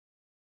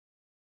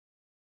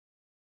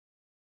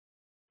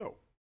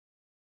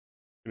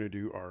going to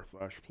do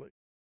r/play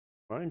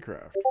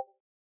Minecraft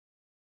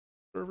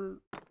server.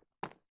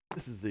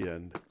 This is the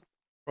end.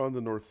 On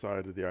the north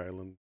side of the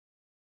island.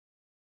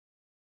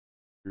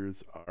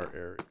 Here's our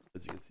area.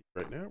 As you can see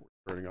right now,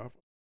 we're starting off.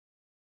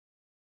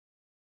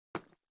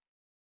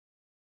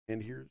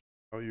 And here's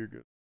how you're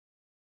good.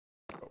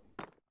 So,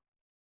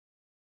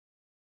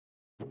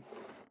 we're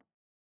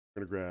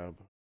going to grab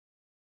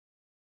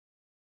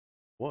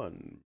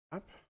one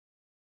map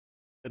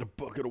and a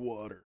bucket of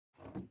water.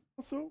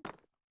 Also,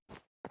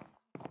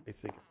 I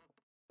think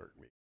start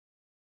me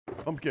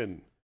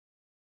pumpkin,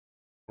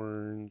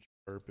 orange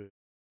carpet,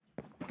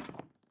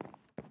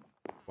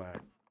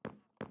 black.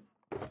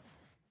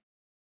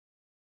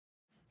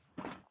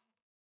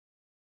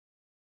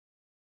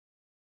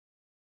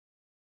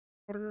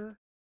 Water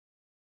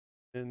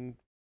and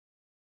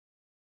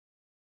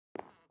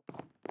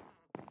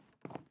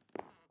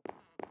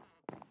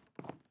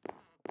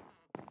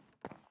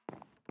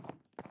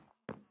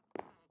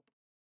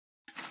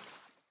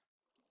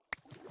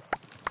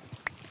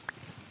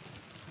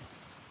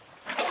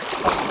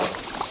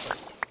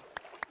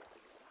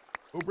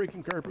go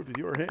breaking carpet with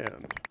your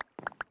hand.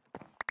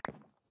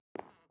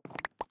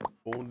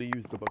 Only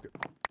use the bucket.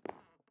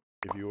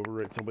 If you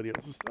overwrite somebody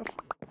else's stuff,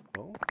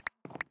 well,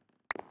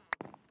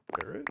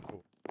 share it.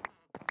 Oh.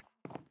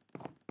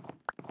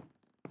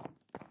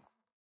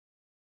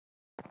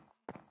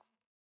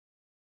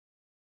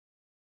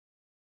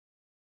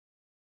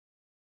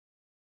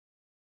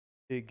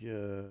 Big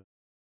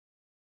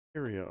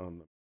area on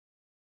them.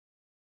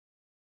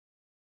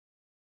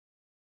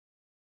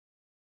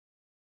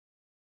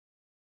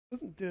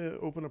 Doesn't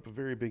open up a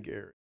very big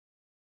area.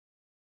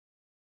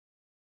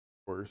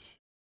 Of course,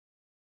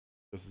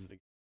 this is to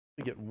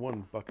get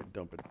one bucket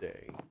dump a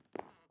day.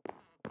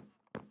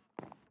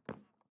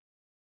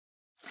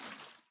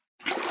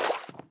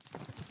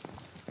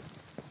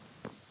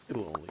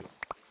 It'll only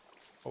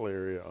all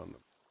area on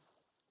them.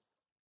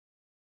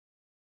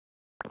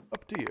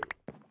 Up to you.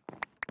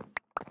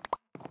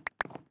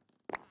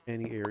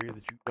 Any area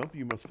that you dump,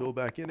 you must fill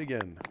back in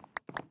again.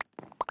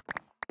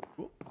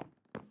 Cool.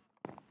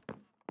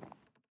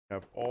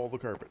 Have all the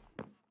carpet.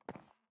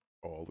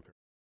 All the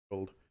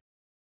carpet.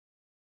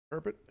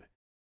 Carpet.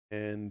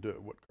 And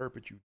what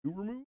carpet you do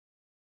remove.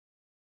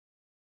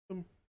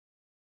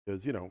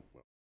 Because, you know,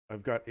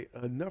 I've got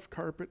enough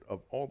carpet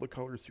of all the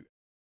colors to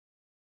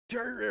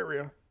entire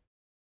area.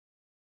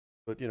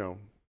 But, you know,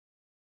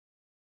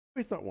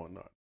 waste not, want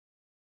not.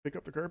 Pick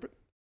up the carpet.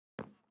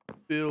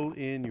 Fill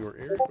in your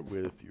area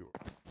with your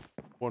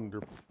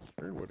wonderful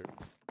whatever.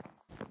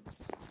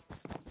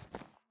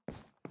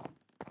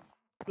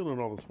 Fill in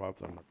all the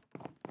spots I'm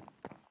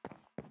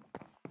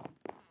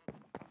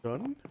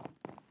done.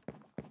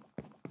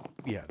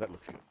 Yeah, that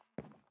looks good.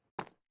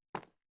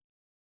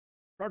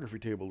 Photography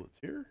table that's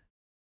here.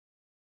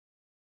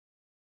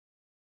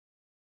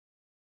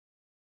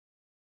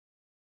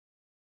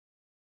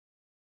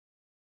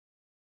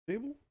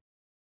 Table.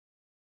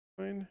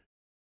 Fine.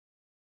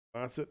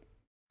 Faucet.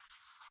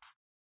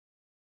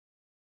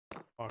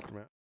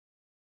 Octomat.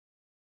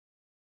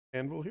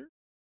 Anvil here.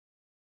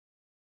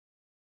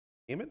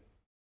 Aim it.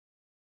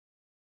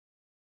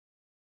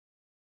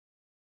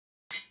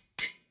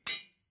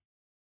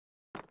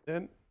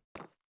 Then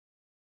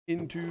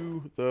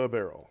into the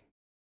barrel.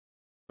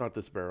 Not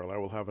this barrel, I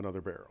will have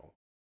another barrel.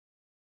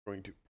 I'm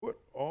going to put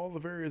all the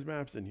various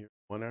maps in here,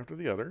 one after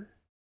the other,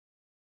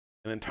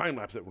 and then time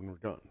lapse it when we're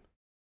done.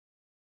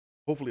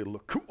 Hopefully it'll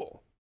look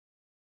cool.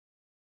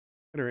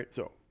 Alright,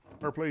 so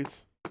our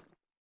place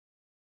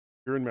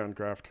here in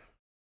Minecraft.